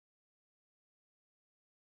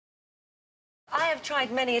have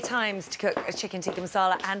tried many a times to cook a chicken tikka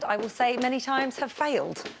masala, and I will say many times have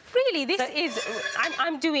failed. Really, this is...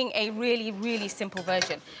 I'm doing a really, really simple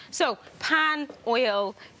version. So, pan,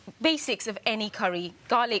 oil, basics of any curry,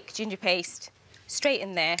 garlic, ginger paste, straight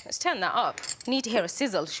in there. Let's turn that up. You need to hear a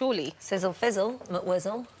sizzle, surely. Sizzle, fizzle,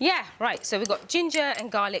 McWhizzle. Yeah, right. So we've got ginger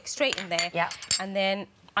and garlic straight in there. Yeah. And then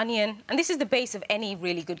onion. And this is the base of any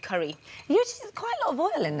really good curry. There's quite a lot of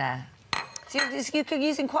oil in there. So you're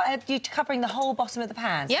using you're covering the whole bottom of the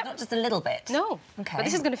pan, so not just a little bit. No. Okay. But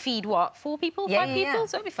this is going to feed, what, 4 people, 5 people?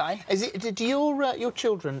 So it'll be fine. Do your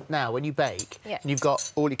children now, when you bake, and you've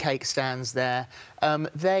got all your cake stands there,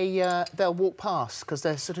 they'll walk past because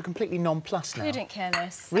they're sort of completely nonplussed now? Couldn't care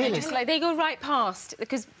less. Really? Just like they go right past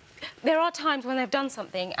because there are times when they've done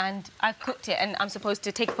something and I've cooked it and I'm supposed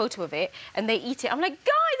to take a photo of it and they eat it. I'm like,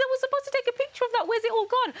 guys, I was supposed to take a picture of that. Where's it all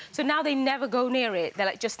gone? So now they never go near it. They're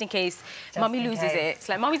like, just in case Mummy loses it. It's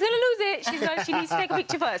like, Mummy's going to lose it. She needs to take a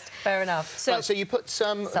picture first. Fair enough. So, right, so you put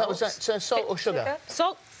some... salt or sugar?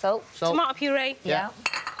 Salt. Tomato puree. Yeah.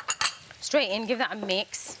 Straight in, give that a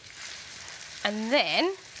mix. And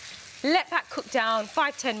then let that cook down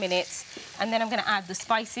 5-10 minutes. And then I'm going to add the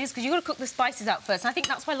spices, because you've got to cook the spices out first. And I think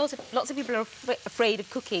that's why lots of people are afraid of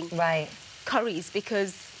cooking curries,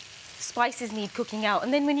 because spices need cooking out.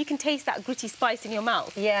 And then when you can taste that gritty spice in your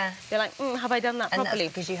mouth, they're like, have I done that properly? And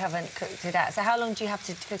that's because you haven't cooked it out. So how long do you have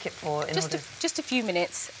to cook it for? Just a few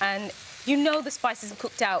minutes. And you know the spices have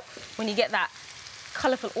cooked out when you get that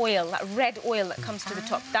colourful oil, that red oil that comes to the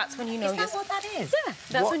top. That's when you know Is that what that is? Yeah,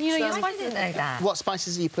 that's when you know your spices. I didn't know that. What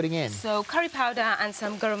spices are you putting in? So curry powder and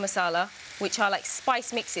some garam masala, which are like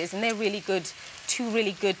spice mixes, and they're really good,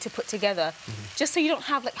 really good to put together. Just so you don't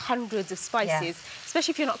have like hundreds of spices,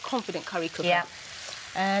 especially if you're not a confident curry cooker.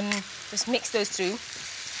 Just mix those through.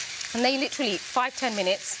 And they literally 5-10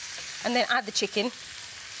 minutes, and then add the chicken.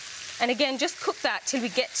 And again, just cook that till we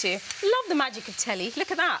get to... Love the magic of telly. Look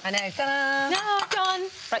at that. I know. Ta-da! No, done.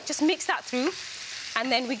 Right, just mix that through.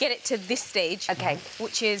 And then we get it to this stage. OK.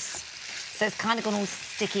 Which is... So it's kind of gone all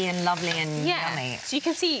sticky and lovely and yummy. So you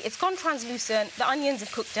can see it's gone translucent. The onions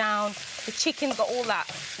have cooked down. The chicken's got all that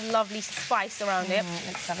lovely spice around it.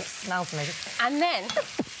 Let's have it. Smells amazing. And then...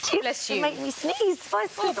 bless you. You make me sneeze.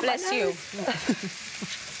 Spice. Oh, bless you.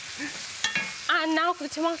 And now for the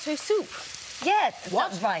tomato soup. Yeah,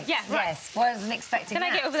 what? That's right. Yeah, right. Yes, wasn't expecting Can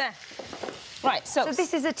I get over there? Right, so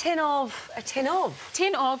this is a tin of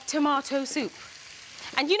tomato soup.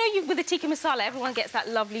 And you know, with the tikka masala, everyone gets that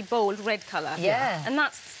lovely bold red colour. Yeah. And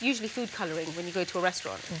that's usually food colouring when you go to a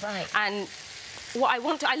restaurant. Right. And what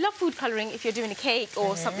I love food colouring if you're doing a cake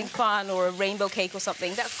or something fun or a rainbow cake or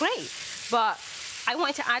something. That's great. But I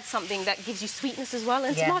wanted to add something that gives you sweetness as well,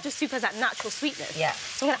 and tomato soup has that natural sweetness. Yeah.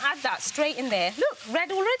 So I'm going to add that straight in there. Look,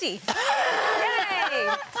 red already. Yay!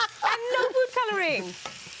 And no food colouring.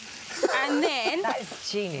 And then... That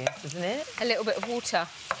is genius, isn't it? A little bit of water.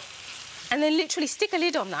 And then literally stick a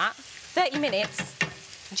lid on that, 30 minutes,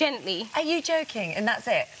 gently. Are you joking? And that's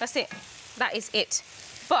it? That's it. That is it.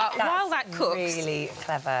 But while that cooks... really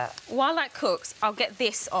clever. While that cooks, I'll get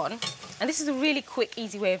this on. And this is a really quick,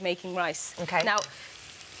 easy way of making rice. OK. Now,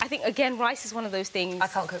 I think, again, rice is one of those things... I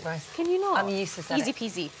can't cook rice. Can you not? I'm useless at Easy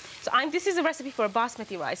peasy. So this is a recipe for a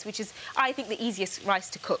basmati rice, which is, I think, the easiest rice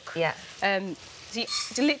to cook. Yeah. So you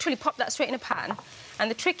literally pop that straight in a pan. And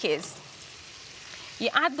the trick is, you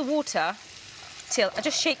add the water till... I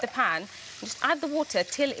just shake the pan. And just add the water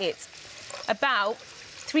till it's about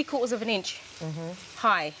 3/4 of an inch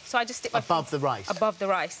high. So I just stick my above the rice. Above the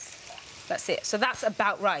rice. That's it. So that's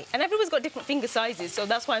about right. And everyone's got different finger sizes, so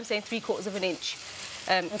that's why I'm saying 3/4 of an inch.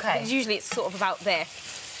 OK. Usually it's sort of about there.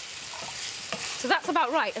 So that's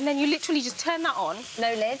about right. And then you literally just turn that on.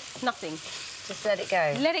 No lid? Nothing. Just let it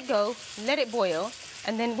go? Let it go, let it boil,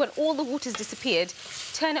 and then when all the water's disappeared,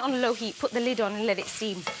 turn it on a low heat, put the lid on and let it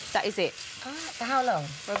steam. That is it. For how long?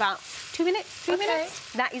 For about 2 minutes, 3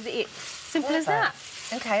 minutes. That is it. Simple as that.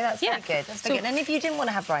 OK, that's very good. That's very good. And if you didn't want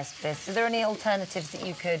to have rice for this, are there any alternatives that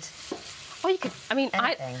you could... Oh, you could... I mean,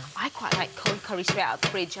 I quite like cold curry straight out of the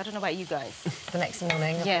fridge. I don't know about you guys. The next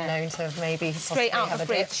morning, I've been known to maybe straight out of the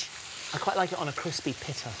fridge. I quite like it on a crispy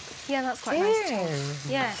pitta. Yeah, that's quite nice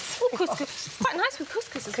too. Yeah. Oh, couscous. It's quite nice with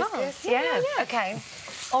couscous as well. Yeah. OK.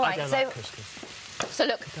 All right, I don't like couscous. So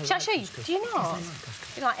look, shall I show you? Do you not?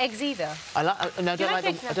 You don't like eggs either? I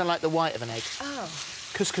don't like the white of an egg. Oh.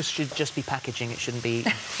 Couscous should just be packaging. It shouldn't be.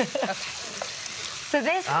 So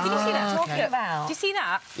this, did you see that I'm talking about? Do you see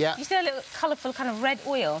that? Yeah. You see that little colourful kind of red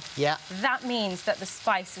oil? Yeah. That means that the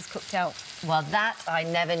spice is cooked out. Well, that I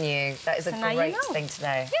never knew. That is a great thing to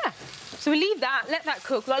know. Yeah. So we leave that, let that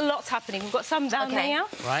cook. We've got lots happening. We've got some down there now.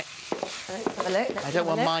 Right. Let's have a look. I don't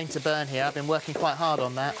want mine to burn here. I've been working quite hard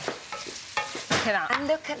on that. Look at that. And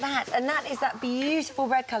look at that. And that is that beautiful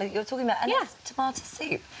red colour that you're talking about. And that's tomato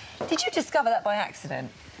soup. Did you discover that by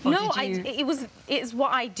accident? No, it's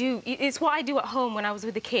what I do. It's what I do at home when I was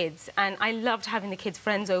with the kids, and I loved having the kids'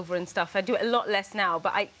 friends over and stuff. I do it a lot less now,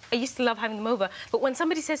 but I used to love having them over. But when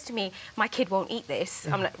somebody says to me, my kid won't eat this,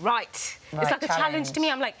 I'm like, right. It's like a challenge to me.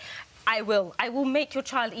 I'm like, I will make your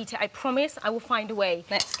child eat it. I promise. I will find a way.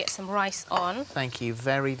 Let's get some rice on. Thank you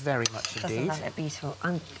very, very much indeed. Doesn't that look beautiful?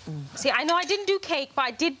 See, I know I didn't do cake, but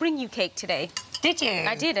I did bring you cake today. Did you?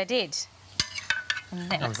 I did.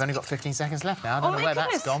 Oh, we've only got 15 seconds left now. I don't know where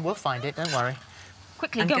that's gone. We'll find it, don't worry.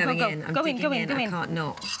 Quickly, go in. Go in. I can't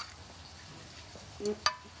not.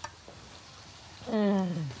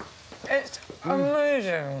 It's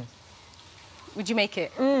amazing. Would you make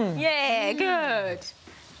it? Yeah, good.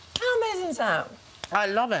 How amazing is that? I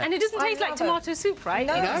love it. And it doesn't taste like tomato soup, right?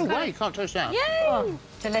 No way, you can't touch that. Yay! Oh,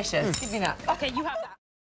 delicious. Give me that. OK, you have that.